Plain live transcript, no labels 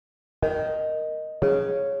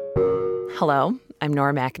Hello, I'm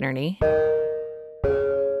Nora McInerney,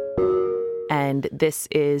 and this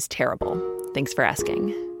is Terrible. Thanks for asking.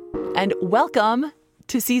 And welcome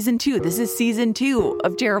to Season 2. This is Season 2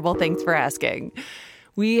 of Terrible. Thanks for asking.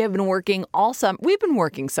 We have been working all summer. We've been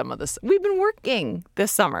working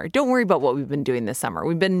this summer. Don't worry about what we've been doing this summer.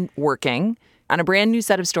 We've been working on a brand new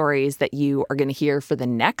set of stories that you are going to hear for the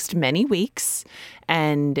next many weeks.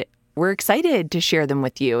 And we're excited to share them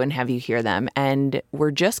with you and have you hear them. And we're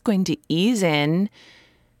just going to ease in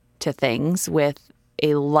to things with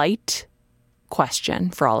a light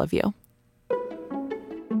question for all of you.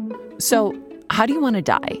 So, how do you want to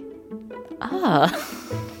die?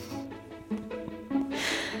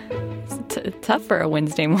 It's tough for a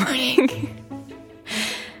Wednesday morning.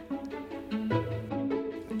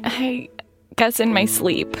 I guess in my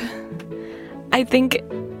sleep. I think,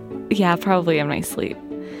 probably in my sleep.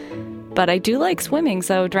 But I do like swimming,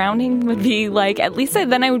 so drowning would be like, at least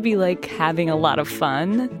then I would be like having a lot of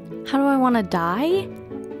fun. How do I want to die?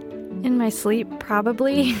 In my sleep,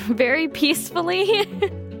 probably. Very peacefully.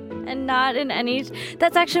 And not in any...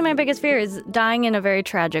 That's actually my biggest fear, is dying in a very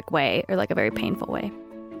tragic way, or like a very painful way.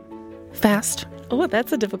 Fast. Oh,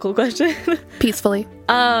 that's a difficult question. Peacefully.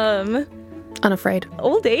 Unafraid.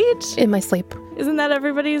 Old age? In my sleep. Isn't that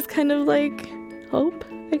everybody's kind of like hope,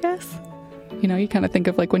 I guess? You know, you kind of think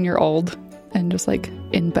of like when you're old and just like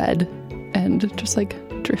in bed and just like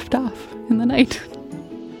drift off in the night.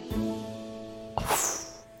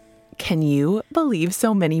 Can you believe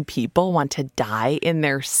so many people want to die in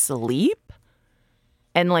their sleep?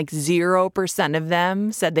 And like 0% of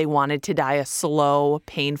them said they wanted to die a slow,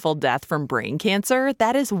 painful death from brain cancer?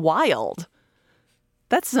 That is wild.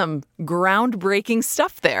 That's some groundbreaking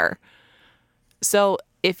stuff there. So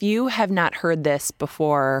if you have not heard this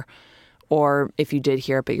before, or if you did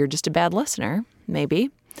hear it, but you're just a bad listener, maybe.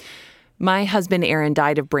 My husband, Aaron,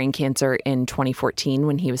 died of brain cancer in 2014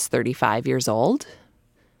 when he was 35 years old.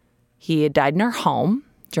 He had died in our home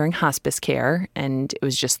during hospice care, and it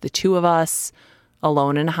was just the two of us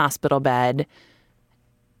alone in a hospital bed.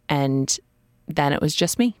 And then it was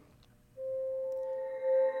just me.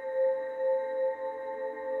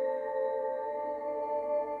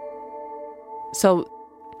 So,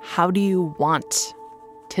 how do you want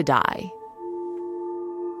to die?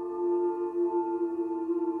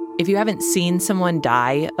 If you haven't seen someone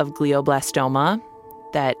die of glioblastoma,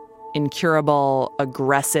 that incurable,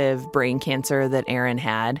 aggressive brain cancer that Aaron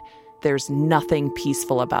had, there's nothing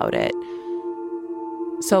peaceful about it.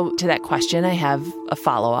 So to that question, I have a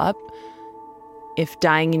follow-up. If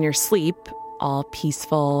dying in your sleep, all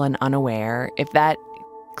peaceful and unaware, if that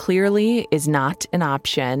clearly is not an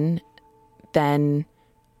option, then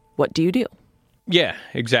what do you do? Yeah,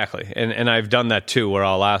 exactly. And I've done that too, where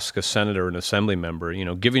I'll ask a senator or an assembly member,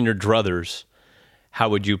 given your druthers, how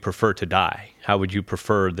would you prefer to die? How would you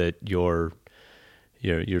prefer that your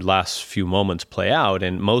last few moments play out?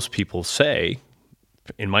 And most people say,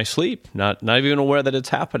 in my sleep, not even aware that it's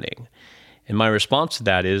happening. And my response to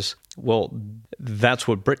that is, well, that's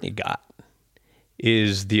what Brittany got,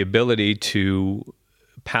 is the ability to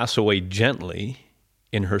pass away gently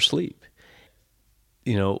in her sleep.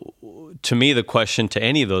 To me, the question to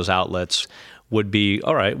any of those outlets would be,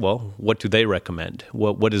 all right, well, what do they recommend?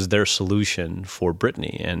 What is their solution for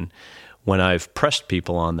Brittany? And when I've pressed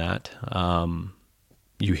people on that,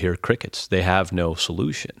 you hear crickets. They have no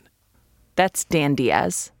solution. That's Dan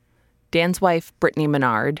Diaz. Dan's wife, Brittany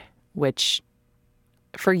Maynard, which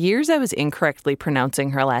for years I was incorrectly pronouncing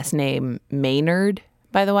her last name Maynard,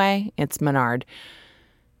 by the way. It's Maynard.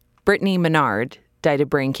 Brittany Maynard died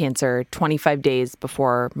of brain cancer 25 days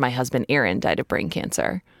before my husband Aaron died of brain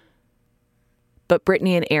cancer. But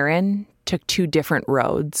Brittany and Aaron took two different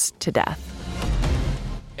roads to death.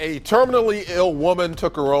 A terminally ill woman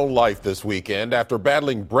took her own life this weekend after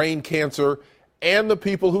battling brain cancer and the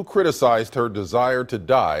people who criticized her desire to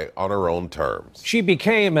die on her own terms. She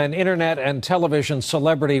became an internet and television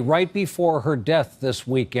celebrity right before her death this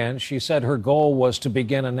weekend. She said her goal was to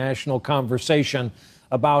begin a national conversation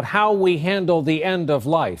about how we handle the end of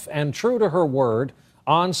life. And true to her word,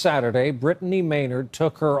 on Saturday, Brittany Maynard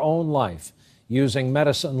took her own life using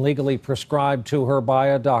medicine legally prescribed to her by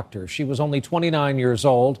a doctor. She was only 29 years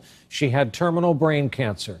old. She had terminal brain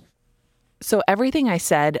cancer. So everything I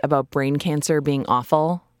said about brain cancer being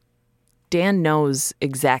awful, Dan knows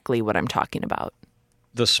exactly what I'm talking about.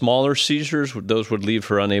 The smaller seizures, those would leave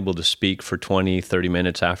her unable to speak for 20, 30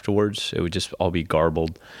 minutes afterwards. It would just all be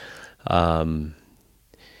garbled.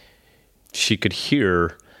 She could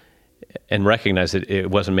hear and recognize that it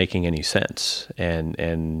wasn't making any sense.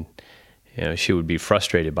 And she would be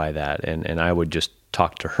frustrated by that. And I would just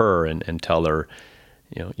talk to her and tell her,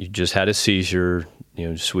 You just had a seizure,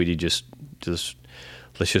 sweetie, just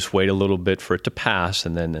let's just wait a little bit for it to pass,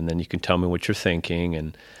 and then you can tell me what you're thinking.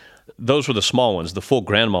 And those were the small ones. The full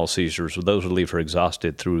grand mal seizures, those would leave her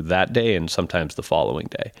exhausted through that day and sometimes the following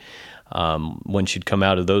day. When she'd come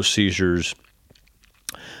out of those seizures,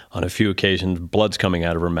 on a few occasions, blood's coming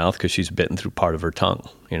out of her mouth because she's bitten through part of her tongue.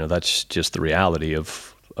 That's just the reality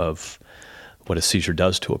of what a seizure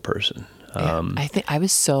does to a person. I think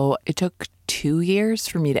it took 2 years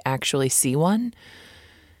for me to actually see one.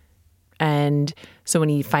 And so when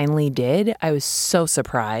he finally did, I was so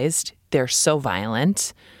surprised. They're so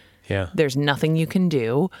violent. Yeah. There's nothing you can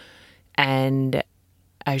do. And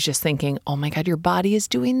I was just thinking, oh my God, your body is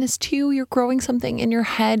doing this to you. You're growing something in your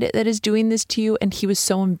head that is doing this to you. And he was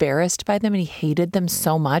so embarrassed by them and he hated them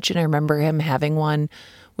so much. And I remember him having one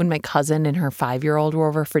when my cousin and her 5-year-old were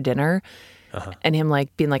over for dinner. And him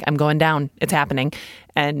being like, I'm going down. It's happening.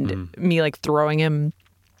 And me throwing him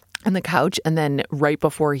on the couch. And then right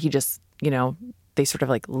before he just, they sort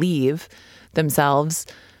of leave themselves,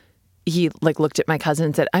 he looked at my cousin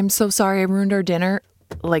and said, I'm so sorry I ruined our dinner.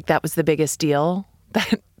 That was the biggest deal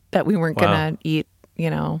that we weren't going to eat,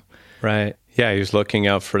 Right. Yeah, he was looking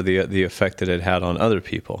out for the effect that it had on other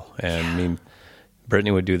people. And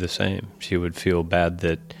Brittany would do the same. She would feel bad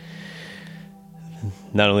that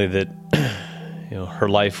not only that her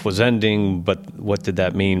life was ending, but what did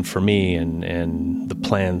that mean for me and the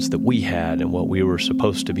plans that we had and what we were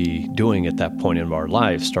supposed to be doing at that point in our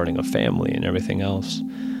life, starting a family and everything else.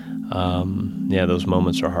 Those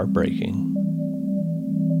moments are heartbreaking.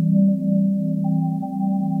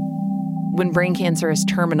 When brain cancer is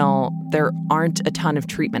terminal, there aren't a ton of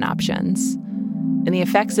treatment options. And the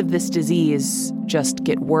effects of this disease just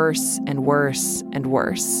get worse and worse and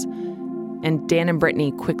worse. And Dan and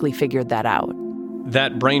Brittany quickly figured that out.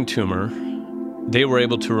 That brain tumor, they were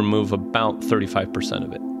able to remove about 35%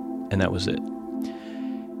 of it, and that was it.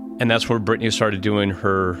 And that's where Brittany started doing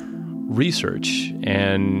her research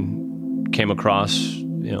and came across,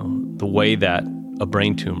 the way that a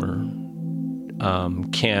brain tumor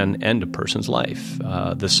can end a person's life.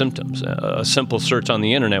 The symptoms. A simple search on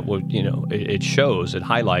the internet would, it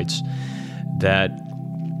highlights that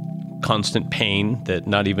constant pain that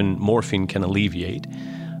not even morphine can alleviate.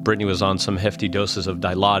 Brittany was on some hefty doses of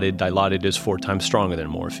Dilaudid. Dilaudid is 4 times stronger than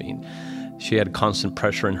morphine. She had constant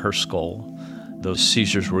pressure in her skull. Those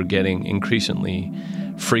seizures were getting increasingly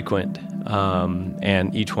frequent,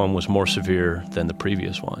 and each one was more severe than the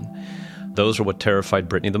previous one. Those are what terrified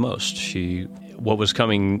Brittany the most. What was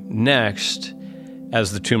coming next,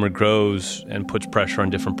 as the tumor grows and puts pressure on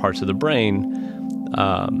different parts of the brain,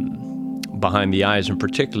 behind the eyes in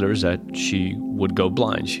particular, is that she would go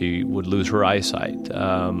blind. She would lose her eyesight.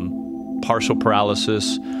 Partial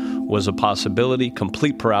paralysis was a possibility.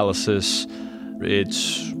 Complete paralysis,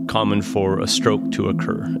 it's common for a stroke to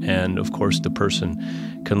occur. And of course, the person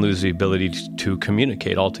can lose the ability to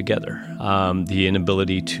communicate altogether, the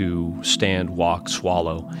inability to stand, walk,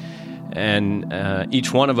 swallow. And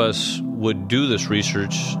each one of us would do this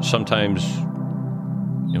research, sometimes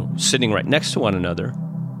sitting right next to one another.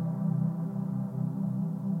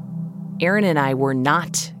 Aaron and I were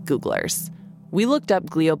not Googlers. We looked up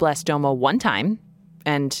glioblastoma one time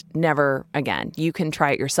and never again. You can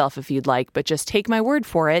try it yourself if you'd like, but just take my word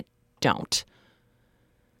for it, don't.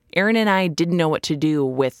 Aaron and I didn't know what to do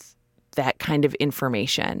with that kind of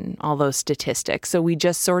information, all those statistics, so we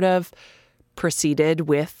just sort of proceeded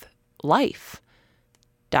with life.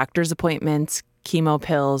 Doctor's appointments, chemo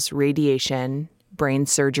pills, radiation, brain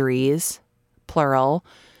surgeries, plural.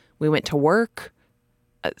 We went to work.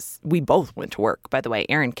 We both went to work, by the way.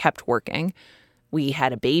 Aaron kept working. We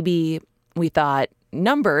had a baby. We thought,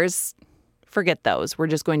 numbers, forget those. We're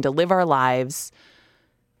just going to live our lives.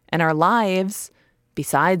 And our lives,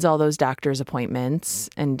 besides all those doctor's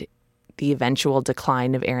appointments and the eventual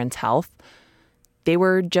decline of Aaron's health, they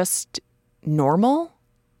were just normal,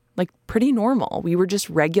 pretty normal. We were just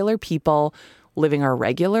regular people living our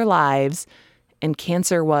regular lives, and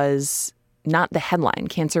cancer was not the headline.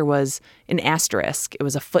 Cancer was an asterisk. It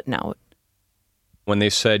was a footnote. When they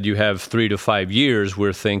said you have 3 to 5 years,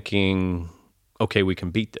 we're thinking, okay, we can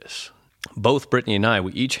beat this. Both Brittany and I,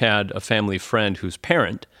 we each had a family friend whose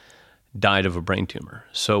parent died of a brain tumor.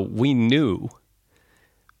 So we knew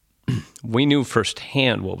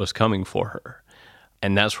firsthand what was coming for her.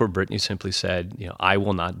 And that's where Brittany simply said, I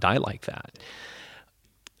will not die like that.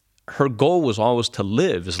 Her goal was always to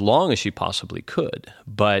live as long as she possibly could,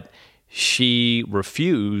 but she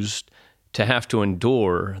refused to have to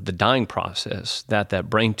endure the dying process that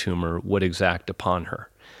brain tumor would exact upon her.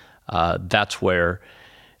 That's where,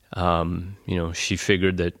 she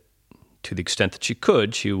figured that to the extent that she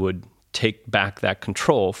could, she would take back that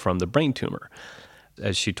control from the brain tumor.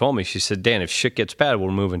 As she told me, she said, Dan, if shit gets bad,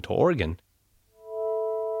 we're moving to Oregon.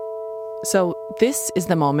 So this is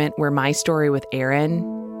the moment where my story with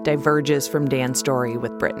Aaron diverges from Dan's story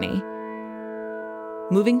with Brittany.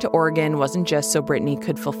 Moving to Oregon wasn't just so Brittany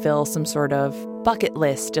could fulfill some sort of bucket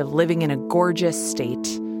list of living in a gorgeous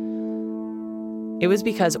state. It was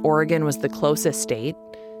because Oregon was the closest state,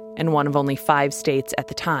 and one of only 5 states at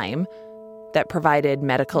the time, that provided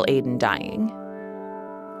medical aid in dying.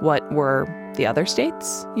 What were the other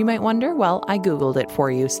states, you might wonder? Well, I Googled it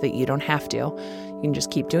for you so that you don't have to. You can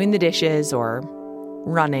just keep doing the dishes or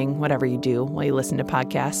running, whatever you do while you listen to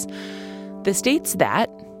podcasts. The states that,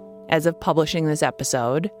 as of publishing this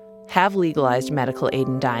episode, have legalized medical aid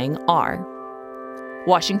in dying are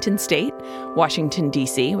Washington State, Washington,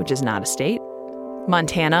 D.C., which is not a state,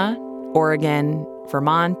 Montana, Oregon,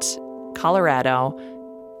 Vermont, Colorado,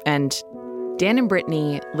 and Dan and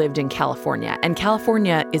Brittany lived in California. And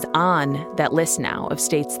California is on that list now of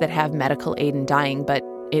states that have medical aid in dying, but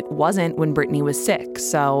it wasn't when Brittany was sick.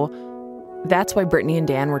 So that's why Brittany and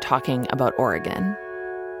Dan were talking about Oregon.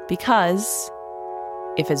 Because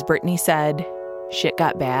if, as Brittany said, shit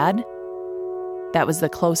got bad, that was the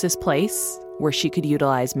closest place where she could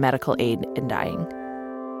utilize medical aid in dying.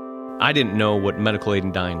 I didn't know what medical aid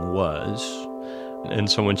in dying was.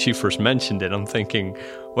 And so when she first mentioned it, I'm thinking,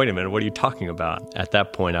 wait a minute, what are you talking about? At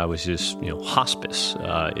that point, I was just, hospice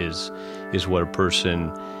is what a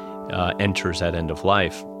person enters at end of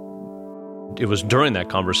life. It was during that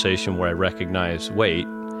conversation where I recognized, wait,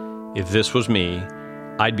 if this was me,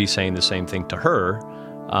 I'd be saying the same thing to her.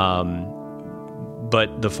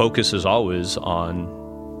 But the focus is always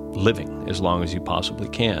on living as long as you possibly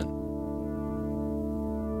can.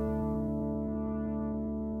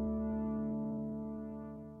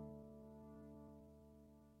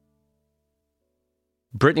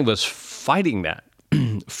 Brittany was fighting that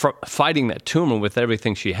tumor with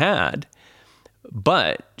everything she had,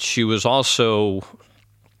 but she was also,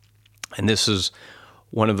 and this is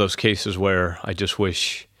one of those cases where I just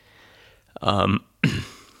wish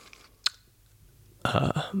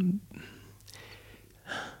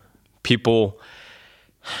people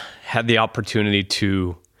had the opportunity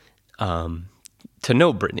to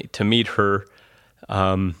know Brittany, to meet her.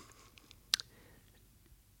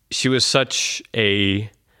 She was such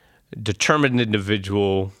a determined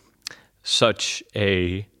individual, such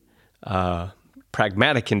a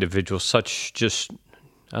pragmatic individual, such just,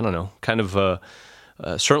 I don't know, kind of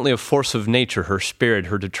certainly a force of nature, her spirit,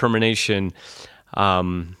 her determination,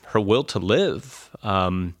 her will to live.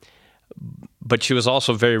 But she was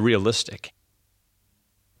also very realistic.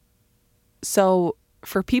 So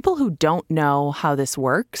for people who don't know how this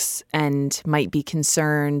works and might be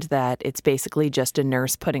concerned that it's basically just a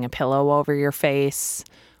nurse putting a pillow over your face,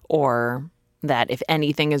 or that if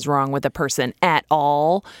anything is wrong with a person at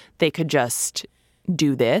all, they could just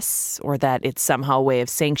do this, or that it's somehow a way of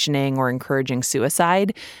sanctioning or encouraging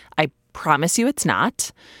suicide, I promise you it's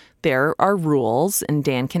not. There are rules, and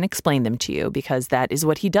Dan can explain them to you because that is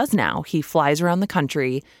what he does now. He flies around the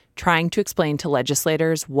country trying to explain to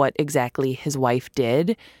legislators what exactly his wife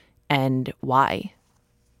did and why.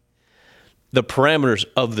 The parameters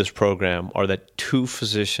of this program are that 2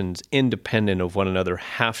 physicians, independent of one another,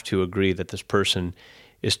 have to agree that this person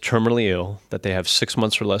is terminally ill, that they have 6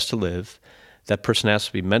 months or less to live. That person has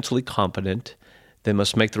to be mentally competent. They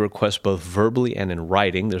must make the request both verbally and in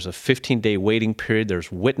writing. There's a 15-day waiting period.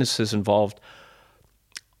 There's witnesses involved.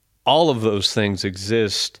 All of those things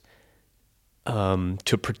exist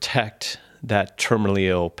to protect that terminally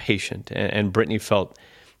ill patient. And Brittany felt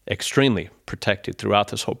extremely protected throughout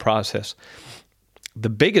this whole process. The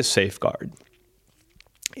biggest safeguard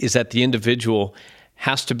is that the individual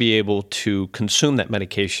has to be able to consume that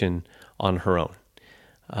medication on her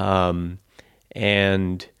own.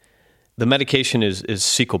 And the medication is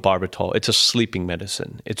secobarbital. It's a sleeping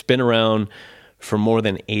medicine. It's been around for more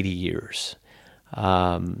than 80 years.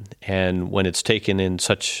 And when it's taken in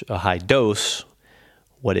such a high dose,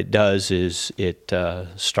 what it does is it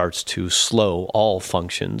starts to slow all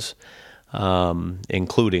functions,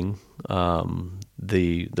 including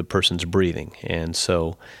the person's breathing. And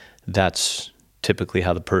so that's typically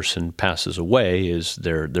how the person passes away, is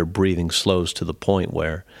their breathing slows to the point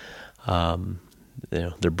where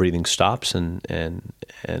their breathing stops and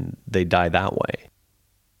they die that way.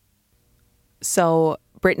 So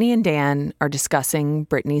Brittany and Dan are discussing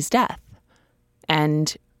Brittany's death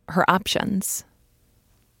and her options.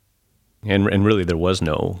 And really, there was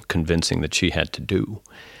no convincing that she had to do.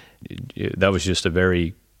 That was just a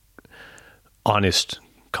very honest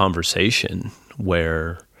conversation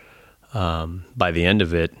where by the end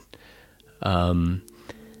of it,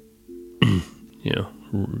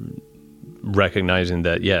 recognizing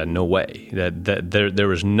that, no way, that there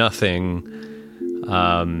was nothing,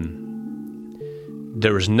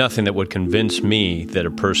 that would convince me that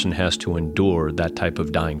a person has to endure that type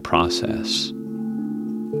of dying process.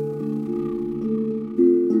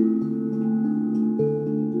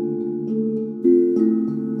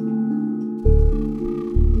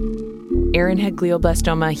 Aaron had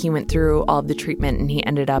glioblastoma. He went through all of the treatment and he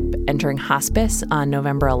ended up entering hospice on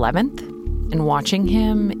November 11th. And watching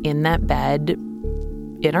him in that bed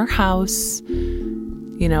in our house,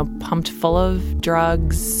 pumped full of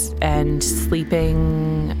drugs and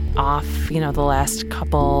sleeping off, the last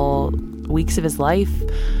couple weeks of his life,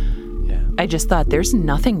 I just thought there's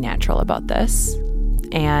nothing natural about this.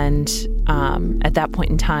 And at that point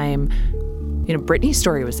in time, Brittany's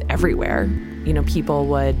story was everywhere. People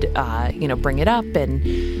would, bring it up,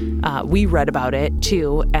 and we read about it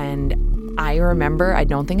too. And I remember, I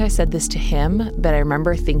don't think I said this to him, but I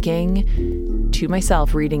remember thinking to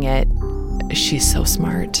myself, reading it, she's so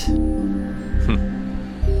smart.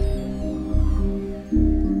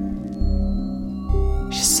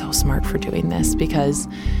 She's so smart for doing this, because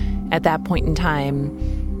at that point in time,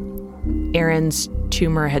 Aaron's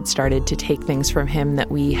tumor had started to take things from him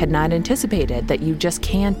that we had not anticipated, that you just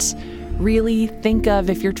can't really think of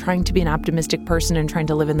if you're trying to be an optimistic person and trying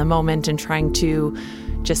to live in the moment and trying to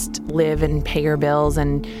just live and pay your bills.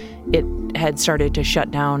 And it had started to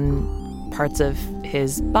shut down parts of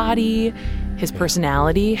his body. His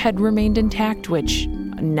personality had remained intact, which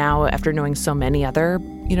now, after knowing so many other,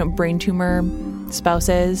 brain tumor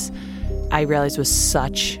spouses, I realized was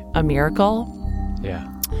such a miracle. Yeah.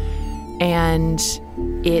 And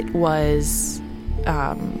it was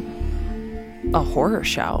a horror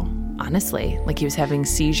show, honestly. Like, he was having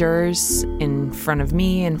seizures in front of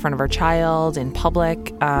me, in front of our child, in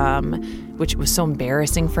public, which was so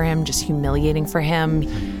embarrassing for him, just humiliating for him.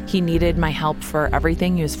 He needed my help for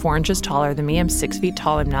everything. He was 4 inches taller than me. I'm 6 feet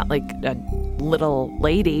tall. I'm not like a little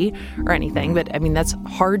lady or anything, but I mean, that's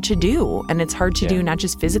hard to do. And it's hard to do not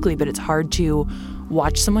just physically, but it's hard to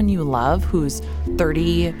watch someone you love who's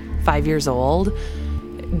 35 years old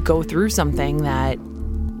go through something that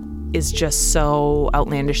is just so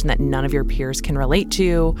outlandish and that none of your peers can relate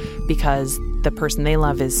to, because the person they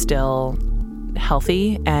love is still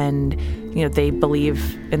healthy, and they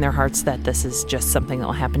believe in their hearts that this is just something that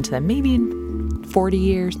will happen to them maybe in 40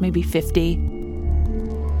 years, maybe 50.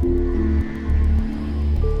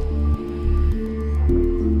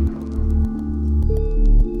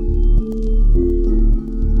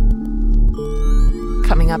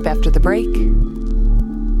 Coming up after the break.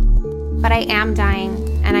 But I am dying,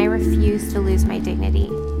 and I refuse to lose my dignity.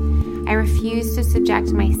 I refuse to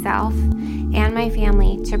subject myself and my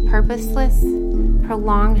family to purposeless,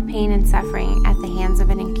 prolonged pain and suffering at the hands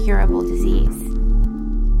of an incurable disease.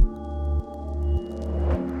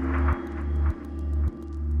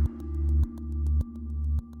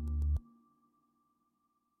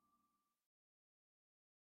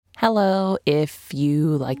 Hello. If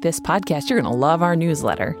you like this podcast, you're going to love our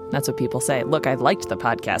newsletter. That's what people say. Look, I liked the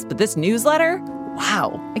podcast, but this newsletter,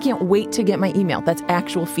 wow, I can't wait to get my email. That's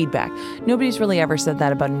actual feedback. Nobody's really ever said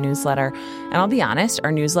that about a newsletter. And I'll be honest,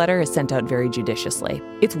 our newsletter is sent out very judiciously.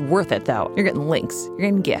 It's worth it, though. You're getting links, you're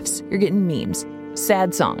getting gifts, you're getting memes,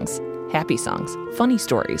 sad songs, happy songs, funny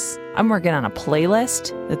stories. I'm working on a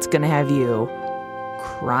playlist that's going to have you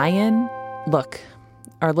crying. Look,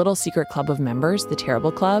 our little secret club of members, the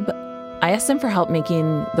Terrible Club, I asked them for help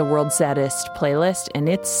making the world's saddest playlist, and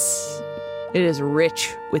it is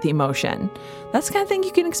rich with emotion. That's the kind of thing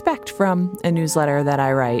you can expect from a newsletter that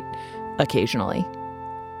I write occasionally.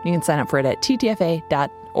 You can sign up for it at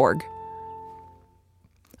ttfa.org.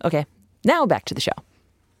 Okay, now back to the show.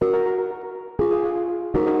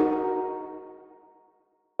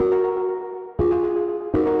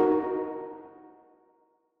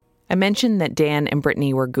 I mentioned that Dan and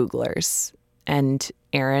Brittany were Googlers, and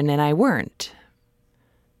Aaron and I weren't.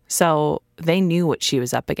 So they knew what she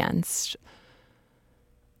was up against.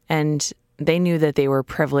 And they knew that they were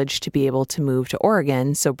privileged to be able to move to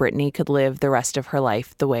Oregon so Brittany could live the rest of her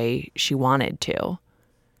life the way she wanted to.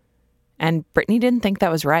 And Brittany didn't think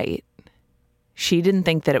that was right. She didn't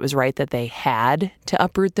think that it was right that they had to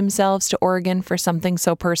uproot themselves to Oregon for something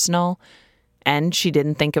so personal. And she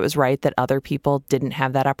didn't think it was right that other people didn't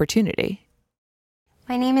have that opportunity.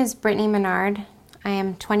 My name is Brittany Maynard. I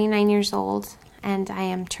am 29 years old, and I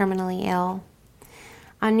am terminally ill.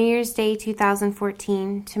 On New Year's Day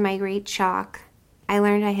 2014, to my great shock, I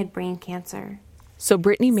learned I had brain cancer. So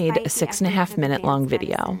Brittany made a 6.5-minute long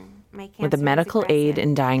video. with a medical aid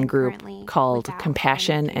and dying group called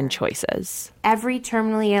Compassion and Choices. Every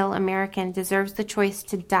terminally ill American deserves the choice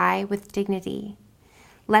to die with dignity.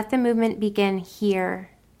 Let the movement begin here,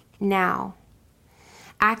 now.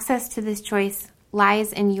 Access to this choice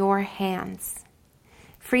lies in your hands.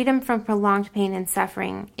 Freedom from prolonged pain and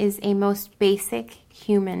suffering is a most basic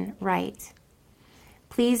human right.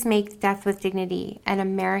 Please make death with dignity an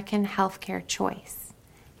American healthcare choice.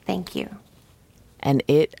 Thank you. And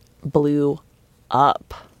it blew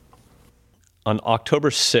up. On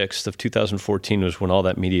October 6th of 2014 was when all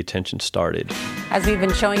that media attention started. As we've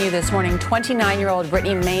been showing you this morning, 29-year-old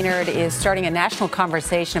Brittany Maynard is starting a national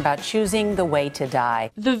conversation about choosing the way to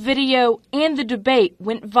die. The video and the debate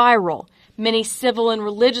went viral. Many civil and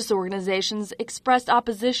religious organizations expressed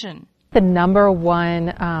opposition. The number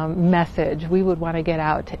one message we would want to get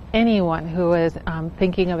out to anyone who is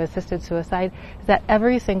thinking of assisted suicide is that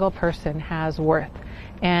every single person has worth.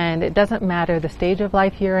 And it doesn't matter the stage of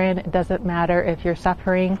life you're in. It doesn't matter if you're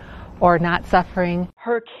suffering or not suffering.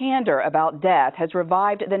 Her candor about death has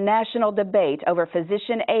revived the national debate over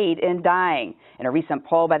physician aid in dying. In a recent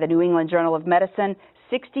poll by the New England Journal of Medicine,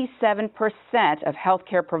 67% of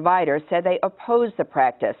healthcare providers said they oppose the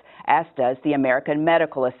practice, as does the American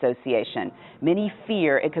Medical Association. Many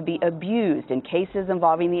fear it could be abused in cases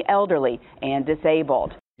involving the elderly and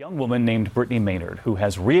disabled. A young woman named Brittany Maynard, who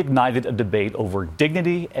has reignited a debate over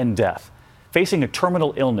dignity and death, facing a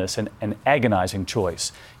terminal illness and an agonizing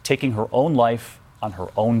choice, taking her own life on her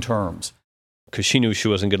own terms. Because she knew she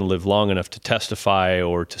wasn't going to live long enough to testify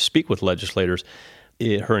or to speak with legislators.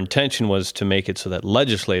 Her intention was to make it so that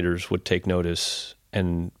legislators would take notice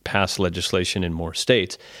and pass legislation in more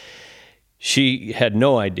states. She had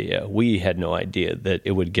no idea, we had no idea, that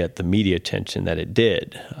it would get the media attention that it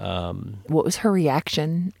did. What was her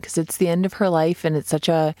reaction? Because it's the end of her life, and it's such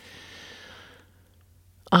a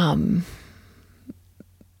time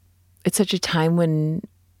when,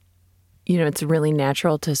 you know, it's really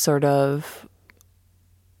natural to sort of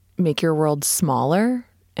make your world smaller,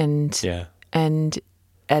 and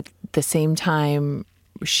at the same time,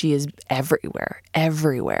 she is everywhere.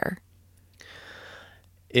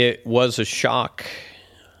 It was a shock.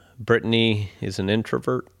 Brittany is an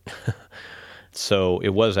introvert, so it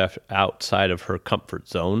was outside of her comfort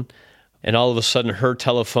zone. And all of a sudden, her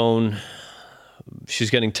telephone, she's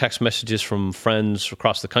getting text messages from friends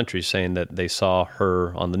across the country saying that they saw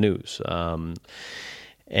her on the news.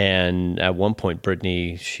 And at one point,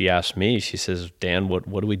 Brittany, she asked me, she says, Dan, what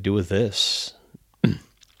do we do with this?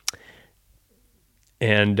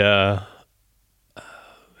 And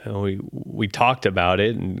we talked about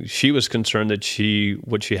it, and she was concerned that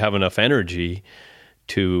would she have enough energy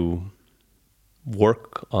to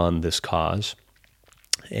work on this cause.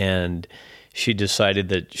 And she decided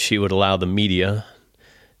that she would allow the media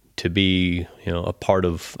to be, a part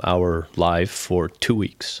of our life for 2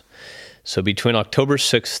 weeks. So between October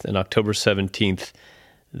 6th and October 17th,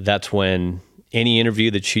 that's when any interview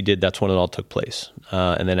that she did, that's when it all took place.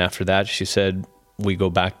 And then after that, she said, we go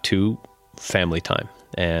back to family time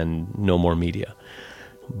and no more media.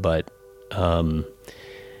 But I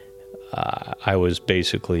was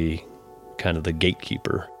basically kind of the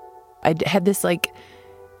gatekeeper. I had this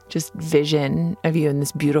just vision of you in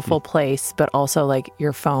this beautiful place, but also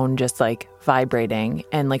your phone just vibrating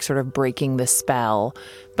and sort of breaking the spell,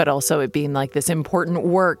 but also it being this important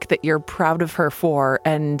work that you're proud of her for.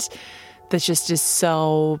 And that's just is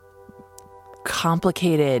so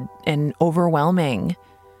complicated and overwhelming.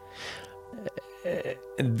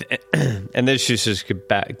 And this just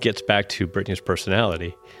gets back to Brittany's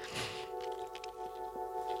personality.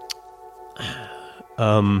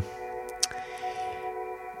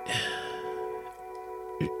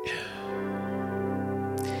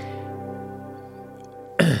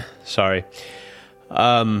 Sorry.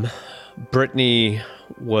 Brittany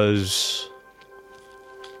was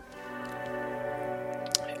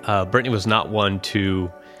not one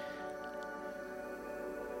to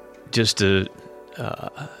just to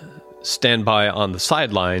stand by on the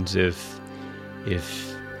sidelines if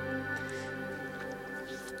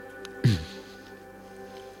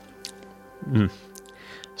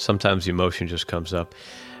sometimes the emotion just comes up.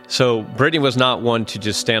 So Brittany was not one to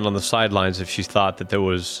just stand on the sidelines if she thought that there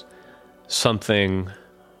was something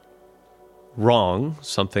wrong,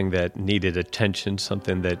 something that needed attention,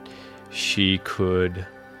 something that she could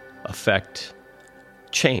affect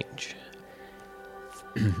change.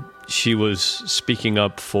 She was speaking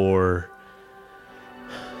up for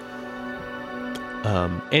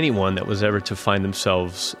anyone that was ever to find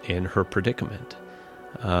themselves in her predicament,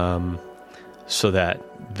 so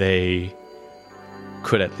that they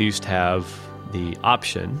could at least have the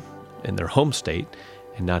option in their home state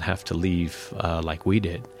and not have to leave like we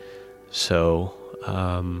did. So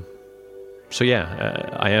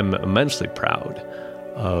I am immensely proud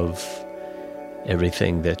of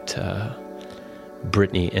everything that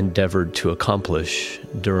Brittany endeavored to accomplish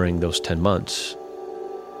during those 10 months.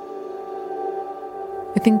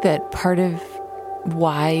 I think that part of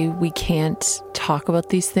why we can't talk about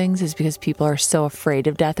these things is because people are so afraid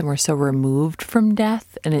of death and we're so removed from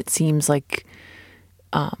death. And it seems like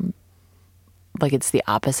it's the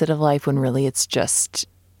opposite of life when really it's just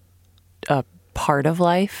a part of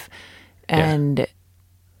life. And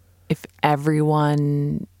if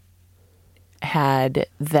everyone had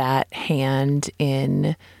that hand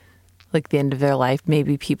in like the end of their life,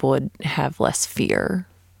 maybe people would have less fear.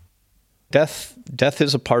 Death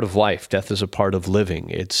is a part of life. Death is a part of living.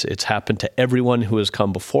 It's happened to everyone who has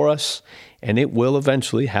come before us, and it will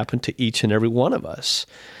eventually happen to each and every one of us.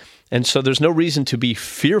 And so there's no reason to be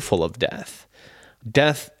fearful of death.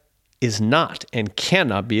 Death is not and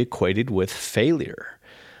cannot be equated with failure.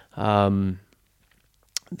 The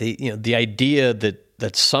idea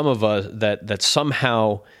that some of us that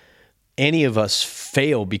somehow any of us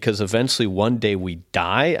fail because eventually one day we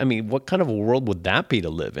die. I mean, what kind of a world would that be to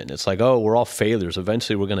live in? It's like, oh, we're all failures.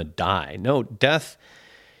 Eventually we're going to die. No, death,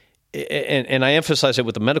 and I emphasize it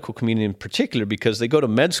with the medical community in particular because they go to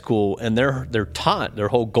med school and they're taught, their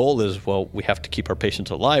whole goal is, well, we have to keep our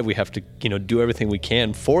patients alive. We have to, do everything we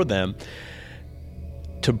can for them.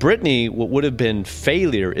 To Brittany, what would have been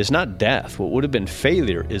failure is not death. What would have been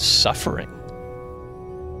failure is suffering.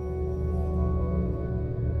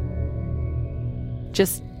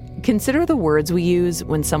 Just consider the words we use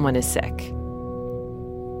when someone is sick.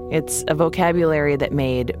 It's a vocabulary that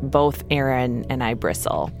made both Aaron and I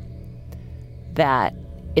bristle. That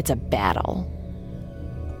it's a battle.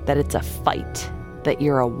 That it's a fight. That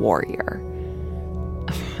you're a warrior.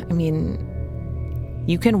 I mean,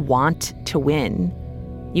 you can want to win.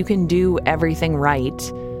 You can do everything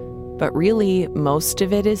right. But really, most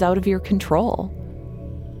of it is out of your control.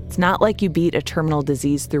 It's not like you beat a terminal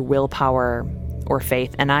disease through willpower or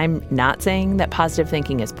faith. And I'm not saying that positive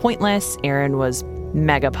thinking is pointless. Aaron was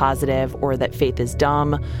mega positive, or that faith is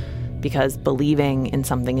dumb, because believing in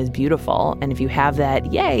something is beautiful. And if you have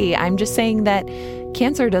that, yay. I'm just saying that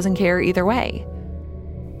cancer doesn't care either way.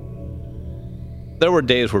 There were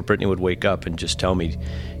days where Brittany would wake up and just tell me,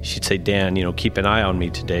 she'd say, Dan, keep an eye on me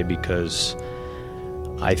today because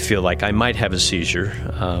I feel like I might have a seizure.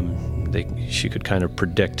 She could kind of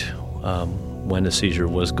predict when a seizure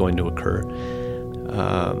was going to occur.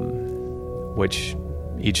 Which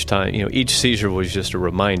each time, each seizure was just a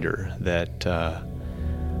reminder that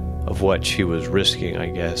of what she was risking,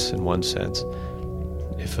 I guess, in one sense.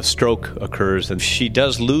 If a stroke occurs and she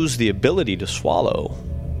does lose the ability to swallow,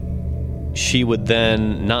 she would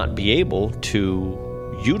then not be able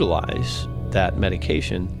to utilize that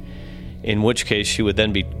medication, in which case she would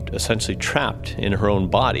then be essentially trapped in her own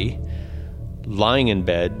body, lying in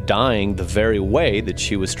bed, dying the very way that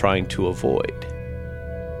she was trying to avoid.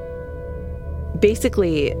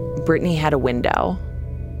 Basically, Brittany had a window.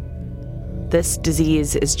 This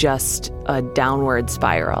disease is just a downward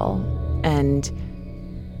spiral. And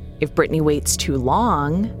if Brittany waits too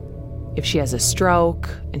long, if she has a stroke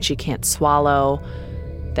and she can't swallow,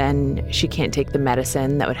 then she can't take the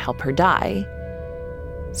medicine that would help her die.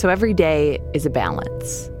 So every day is a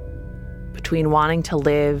balance between wanting to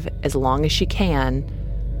live as long as she can,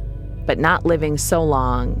 but not living so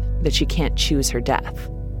long that she can't choose her death.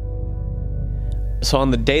 So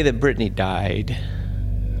on the day that Brittany died,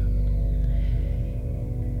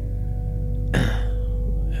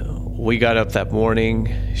 we got up that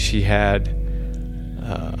morning. She had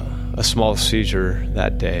a small seizure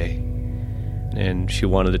that day, and she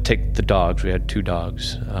wanted to take the dogs. We had 2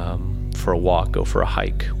 dogs for a walk, go for a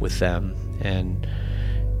hike with them. And,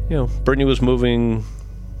 Brittany was moving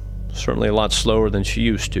certainly a lot slower than she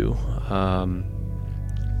used to.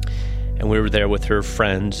 And we were there with her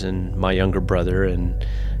friends and my younger brother and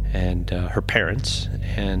her parents.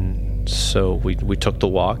 And so we took the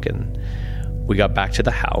walk and we got back to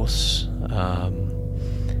the house.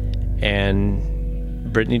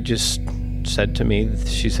 And Brittany just said to me,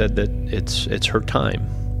 she said that it's her time.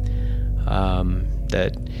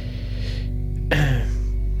 That,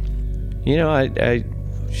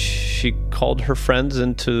 she called her friends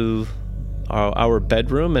into our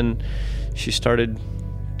bedroom and she started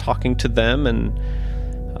talking to them, and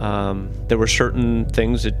there were certain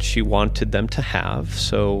things that she wanted them to have.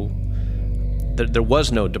 So there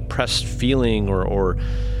was no depressed feeling or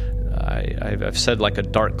I've said like a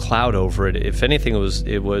dark cloud over it. If anything,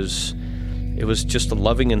 it was just a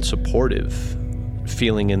loving and supportive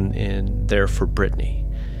feeling in there for Brittany.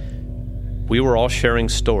 We were all sharing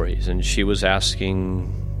stories, and she was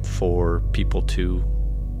asking for people to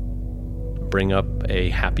bring up a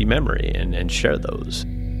happy memory and share those.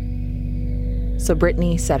 So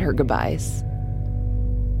Brittany said her goodbyes.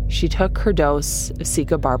 She took her dose of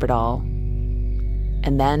Secobarbital,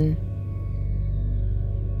 and then,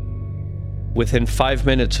 within 5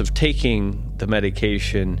 minutes of taking the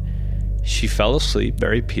medication, she fell asleep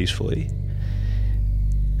very peacefully.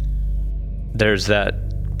 There's that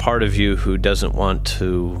part of you who doesn't want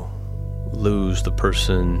to lose the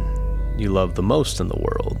person you love the most in the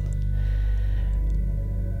world.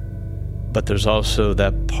 But there's also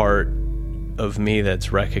that part of me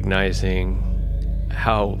that's recognizing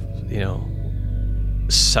how,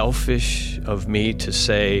 selfish of me to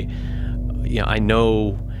say, I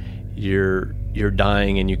know you're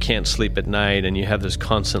dying and you can't sleep at night and you have this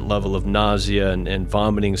constant level of nausea and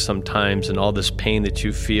vomiting sometimes and all this pain that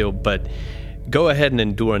you feel, but go ahead and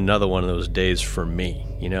endure another one of those days for me.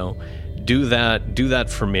 Do that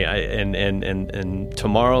for me. And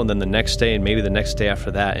tomorrow and then the next day and maybe the next day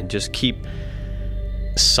after that, and just keep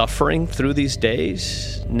suffering through these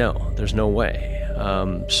days. No, there's no way.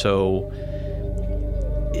 So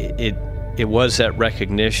it was that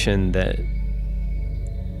recognition that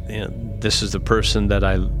this is the person that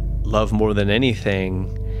I love more than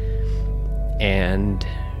anything, and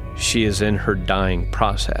she is in her dying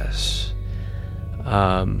process.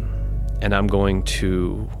 And I'm going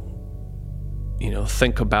to,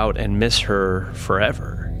 think about and miss her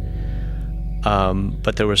forever.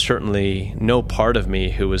 But there was certainly no part of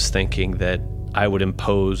me who was thinking that I would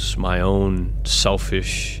impose my own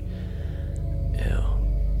selfish,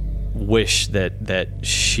 wish that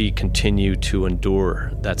she continue to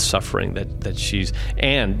endure that suffering that she's,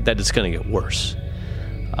 and that it's going to get worse.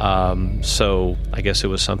 So I guess it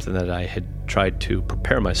was something that I had tried to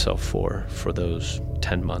prepare myself for those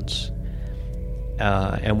 10 months.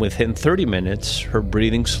 And within 30 minutes, her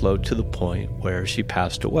breathing slowed to the point where she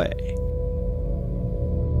passed away.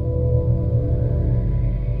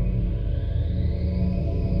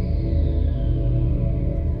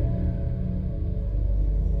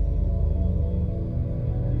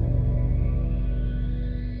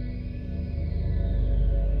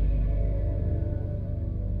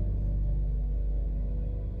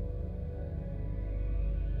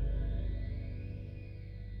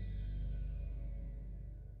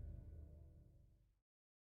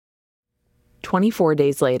 "24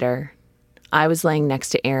 days later, I was laying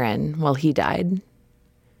next to Aaron while he died.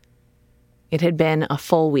 It had been a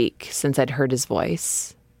full week since I'd heard his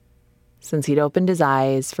voice, since he'd opened his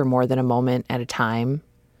eyes for more than a moment at a time.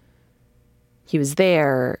 He was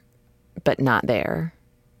there, but not there.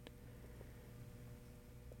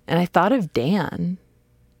 And I thought of Dan,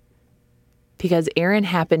 because Aaron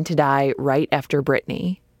happened to die right after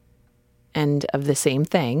Brittany, and of the same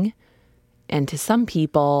thing. And to some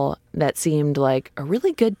people, that seemed like a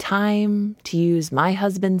really good time to use my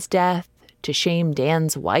husband's death to shame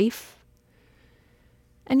Dan's wife.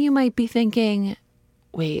 And you might be thinking,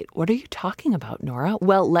 wait, what are you talking about, Nora?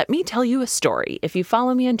 Well, let me tell you a story. If you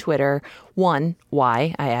follow me on Twitter, 1,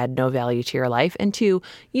 why I add no value to your life, and 2,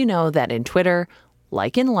 you know that in Twitter,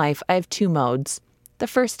 like in life, I have 2 modes. The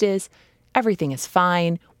first is, everything is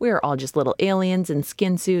fine. We're all just little aliens in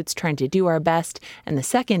skin suits trying to do our best. And the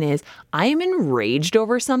second is, I am enraged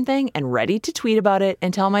over something and ready to tweet about it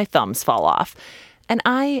until my thumbs fall off. And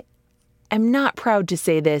I am not proud to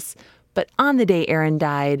say this, but on the day Aaron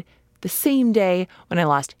died, the same day when I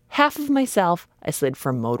lost half of myself, I slid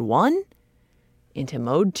from mode 1 into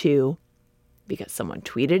mode 2 because someone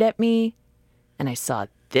tweeted at me and I saw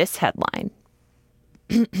this headline.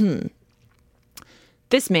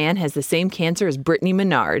 This man has the same cancer as Brittany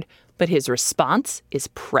Maynard, but his response is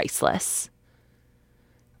priceless.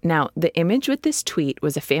 Now, the image with this tweet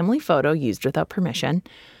was a family photo used without permission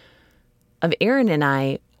of Aaron and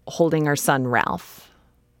I holding our son Ralph.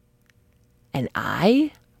 And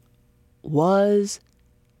I was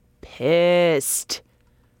pissed.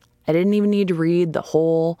 I didn't even need to read the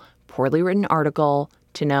whole poorly written article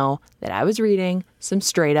to know that I was reading some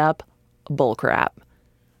straight up bullcrap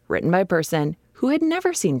written by a person who had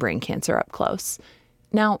never seen brain cancer up close.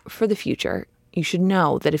 Now, for the future, you should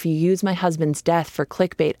know that if you use my husband's death for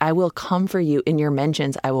clickbait, I will come for you in your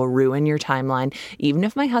mentions. I will ruin your timeline. Even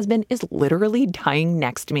if my husband is literally dying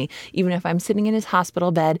next to me, even if I'm sitting in his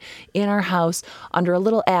hospital bed in our house under a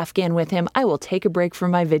little Afghan with him, I will take a break from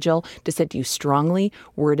my vigil to send you strongly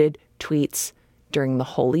worded tweets during the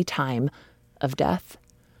holy time of death.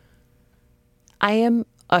 I am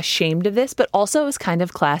ashamed of this, but also it was kind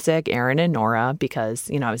of classic Aaron and Nora because,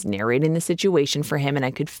 I was narrating the situation for him and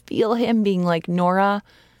I could feel him being like, Nora,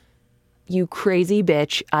 you crazy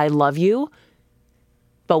bitch, I love you.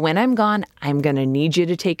 But when I'm gone, I'm going to need you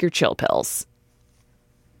to take your chill pills.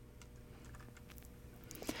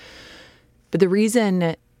 But the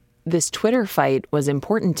reason this Twitter fight was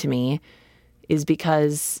important to me is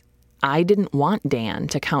because I didn't want Dan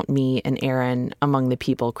to count me and Aaron among the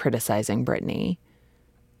people criticizing Brittany.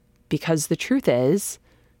 Because the truth is,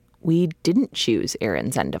 we didn't choose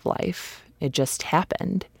Aaron's end of life. It just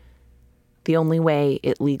happened. The only way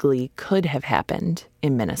it legally could have happened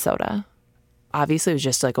in Minnesota. Obviously, it was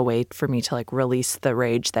just like a way for me to like release the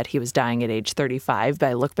rage that he was dying at age 35. But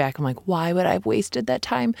I look back, I'm like, why would I have wasted that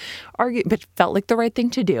time arguing? But it felt like the right thing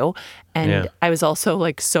to do. And I was also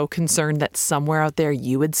like so concerned that somewhere out there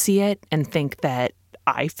you would see it and think that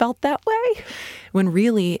I felt that way. When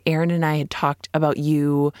really, Aaron and I had talked about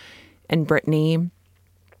you and Brittany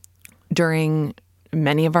during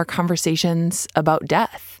many of our conversations about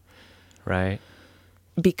death. Right.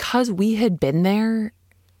 Because we had been there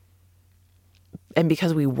and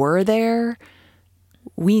because we were there,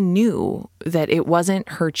 we knew that it wasn't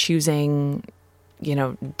her choosing,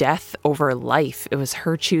 death over life. It was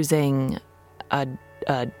her choosing a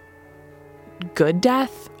good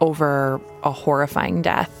death over a horrifying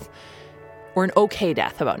death. Or an okay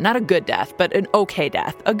death, not a good death, but an okay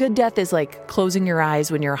death. A good death is like closing your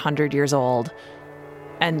eyes when you're 100 years old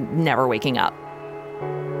and never waking up.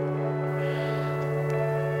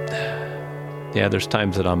 Yeah, there's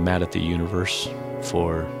times that I'm mad at the universe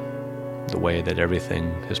for the way that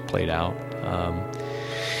everything has played out.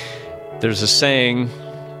 There's a saying,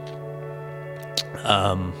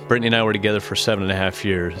 Brittany and I were together for 7.5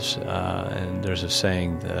 years, and there's a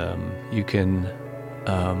saying, you can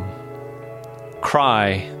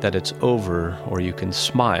cry that it's over, or you can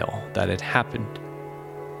smile that it happened.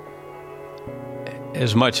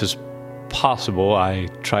 As much as possible, I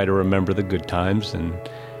try to remember the good times, and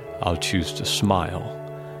I'll choose to smile.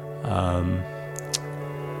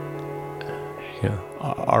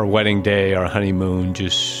 Our wedding day, our honeymoon,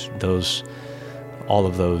 all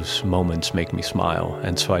of those moments make me smile,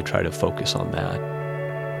 and so I try to focus on that.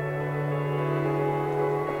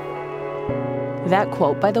 That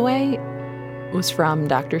quote, by the way, was from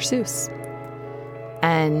Dr. Seuss.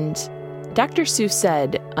 And Dr. Seuss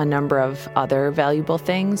said a number of other valuable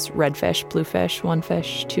things. Red fish, blue fish, one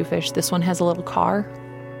fish, two fish. This one has a little car.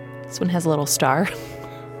 This one has a little star.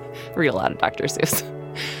 Read a lot of Dr. Seuss.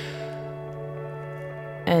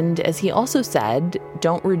 And as he also said,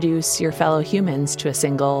 don't reduce your fellow humans to a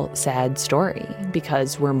single sad story,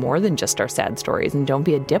 because we're more than just our sad stories. And don't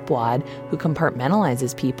be a dipwad who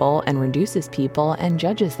compartmentalizes people and reduces people and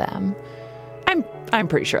judges them. I'm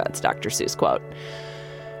pretty sure that's Dr. Seuss quote.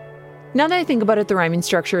 Now that I think about it, the rhyming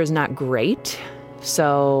structure is not great.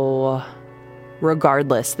 So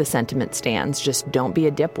regardless, the sentiment stands. Just don't be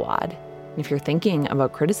a dipwad. If you're thinking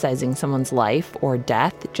about criticizing someone's life or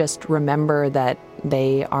death, just remember that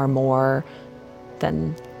they are more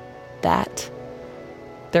than that.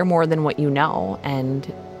 They're more than what you know,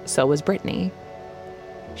 and so was Brittany.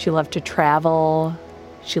 She loved to travel.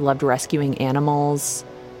 She loved rescuing animals.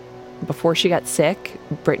 Before she got sick,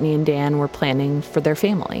 Brittany and Dan were planning for their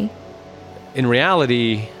family. In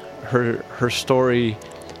reality, her story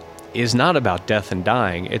is not about death and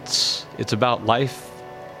dying. It's about life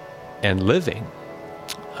and living.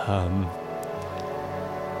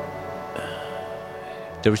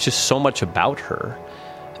 There was just so much about her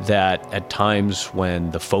that at times when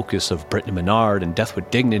the focus of Brittany Maynard and Death with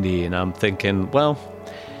Dignity, and I'm thinking, well,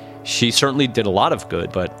 she certainly did a lot of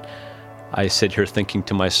good, but I sit here thinking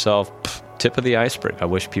to myself, tip of the iceberg. I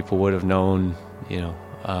wish people would have known,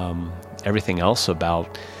 everything else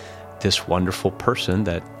about this wonderful person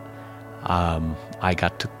that I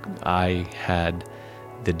had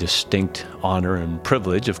the distinct honor and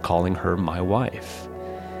privilege of calling her my wife.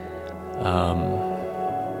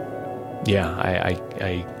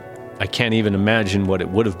 I can't even imagine what it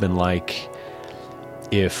would have been like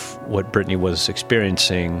if what Brittany was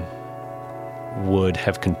experiencing would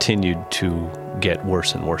have continued to get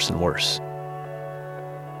worse and worse and worse.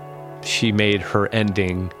 She made her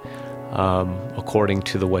ending according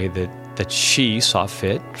to the way that she saw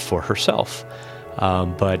fit for herself.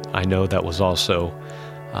 But I know that was also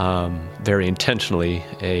very intentionally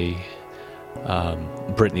a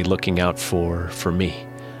Brittany looking out for me.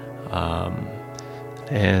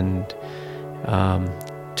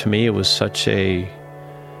 To me, it was such the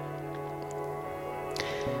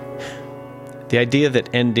idea that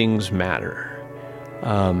endings matter.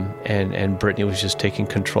 And Brittany was just taking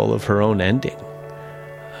control of her own ending.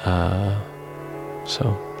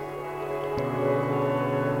 So...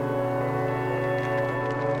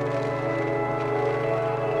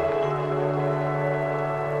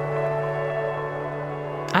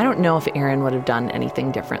 I don't know if Aaron would have done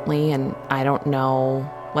anything differently, and I don't know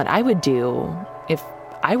what I would do if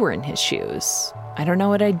I were in his shoes. I don't know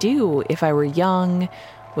what I'd do if I were young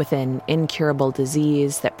with an incurable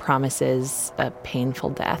disease that promises a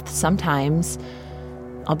painful death. Sometimes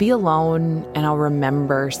I'll be alone and I'll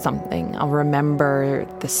remember something. I'll remember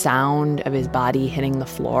the sound of his body hitting the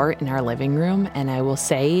floor in our living room, and I will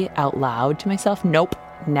say out loud to myself, nope,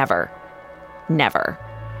 never, never.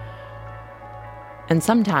 And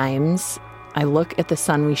sometimes I look at the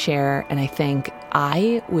son we share and I think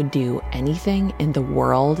I would do anything in the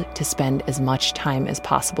world to spend as much time as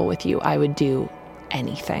possible with you. I would do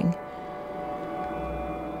anything.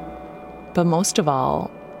 But most of all,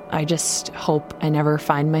 I just hope I never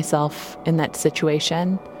find myself in that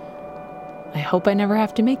situation. I hope I never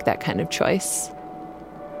have to make that kind of choice.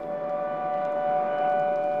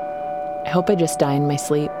 I hope I just die in my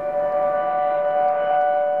sleep.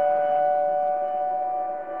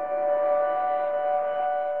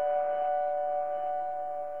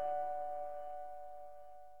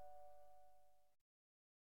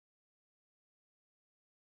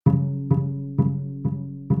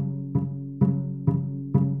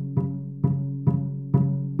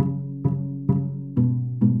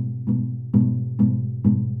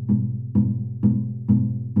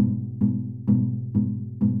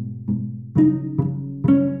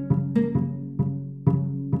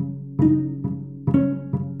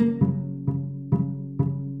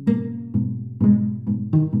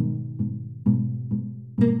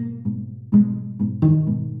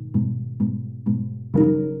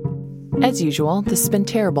 As usual, this has been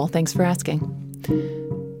terrible. Thanks for asking.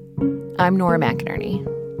 I'm Nora McInerney.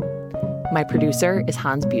 My producer is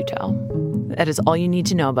Hans Buetow. That is all you need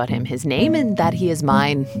to know about him, his name, and that he is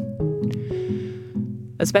mine.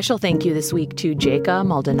 A special thank you this week to Jacob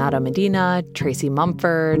Maldonado Medina, Tracy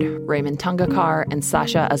Mumford, Raymond Tungakar, and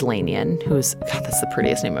Sasha Aslanian, who's, God, that's the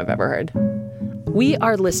prettiest name I've ever heard. We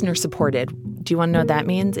are listener supported. Do you want to know what that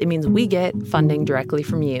means? It means we get funding directly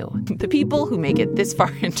from you, the people who make it this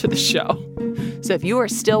far into the show. So if you are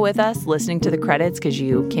still with us listening to the credits because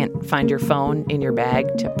you can't find your phone in your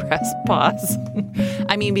bag to press pause,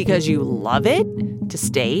 I mean because you love it to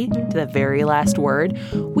stay to the very last word,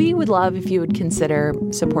 we would love if you would consider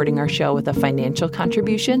supporting our show with a financial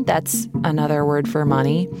contribution. That's another word for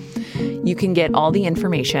money. You can get all the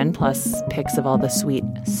information plus pics of all the sweet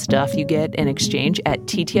stuff you get in exchange at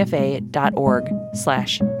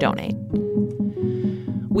ttfa.org/donate.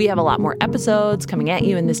 We have a lot more episodes coming at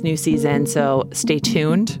you in this new season, so stay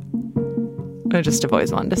tuned. I just have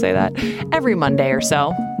always wanted to say that. Every Monday or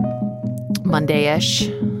so, Monday-ish,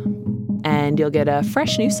 and you'll get a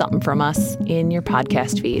fresh new something from us in your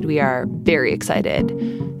podcast feed. We are very excited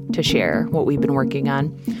to share what we've been working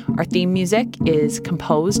on. Our theme music is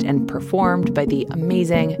composed and performed by the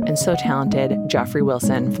amazing and so talented Joffrey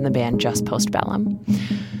Wilson from the band Just Postbellum.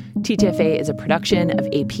 TTFA is a production of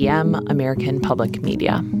APM, American Public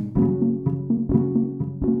Media.